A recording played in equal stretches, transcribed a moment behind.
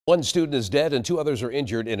One student is dead and two others are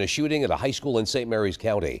injured in a shooting at a high school in St. Mary's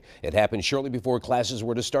County. It happened shortly before classes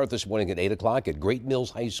were to start this morning at 8 o'clock at Great Mills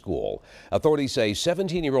High School. Authorities say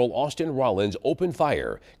 17-year-old Austin Rollins opened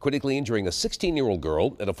fire, critically injuring a 16-year-old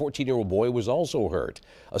girl, and a 14-year-old boy was also hurt.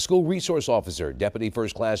 A school resource officer, Deputy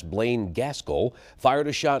First Class Blaine Gaskell, fired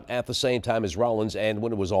a shot at the same time as Rollins, and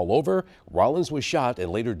when it was all over, Rollins was shot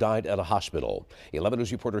and later died at a hospital. 11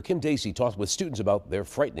 News reporter Kim Dacey talked with students about their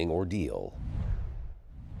frightening ordeal.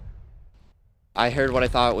 I heard what I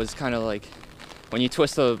thought was kind of like when you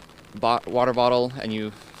twist a water bottle and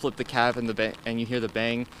you flip the cap and you hear the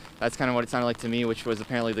bang. That's kind of what it sounded like to me, which was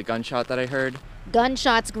apparently the gunshot that I heard.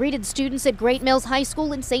 Gunshots greeted students at Great Mills High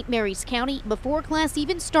School in St. Mary's County before class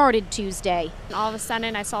even started Tuesday. All of a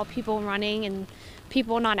sudden I saw people running and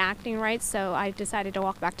people not acting right, so I decided to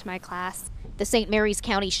walk back to my class. The St. Mary's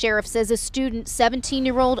County Sheriff says a student,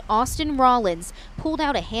 17-year-old Austin Rollins, pulled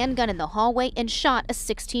out a handgun in the hallway and shot a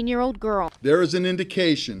 16-year-old girl. There is an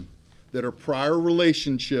indication that a prior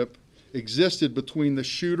relationship existed between the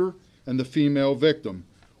shooter and the female victim.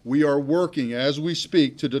 We are working as we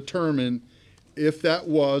speak to determine if that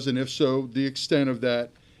was, and if so, the extent of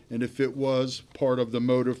that, and if it was part of the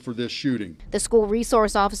motive for this shooting. The school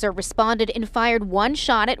resource officer responded and fired one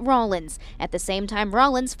shot at Rollins. At the same time,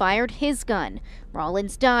 Rollins fired his gun.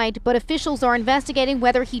 Rollins died, but officials are investigating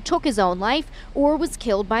whether he took his own life or was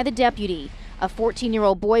killed by the deputy. A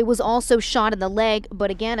 14-year-old boy was also shot in the leg,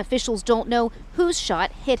 but again, officials don't know whose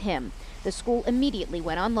shot hit him. The school immediately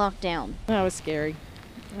went on lockdown. That was scary.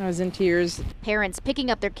 I was in tears. Parents picking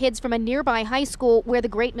up their kids from a nearby high school where the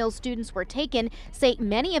Great Mills students were taken say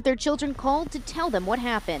many of their children called to tell them what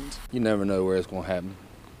happened. You never know where it's going to happen.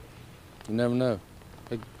 You never know.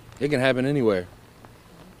 It can happen anywhere.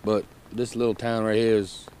 But this little town right here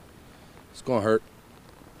it's going to hurt.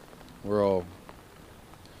 We're all,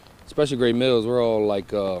 especially Great Mills, we're all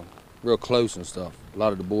like real close and stuff. A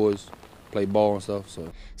lot of the boys play ball and stuff.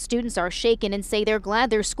 So students are shaken and say they're glad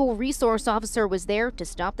their school resource officer was there to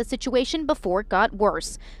stop the situation before it got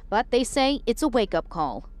worse. But they say it's a wake-up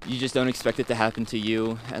call. You just don't expect it to happen to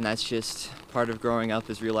you, and that's just part of growing up,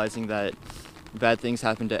 is realizing that bad things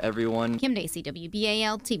happen to everyone. Kim Dacey,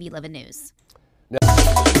 WBAL-TV 11 News.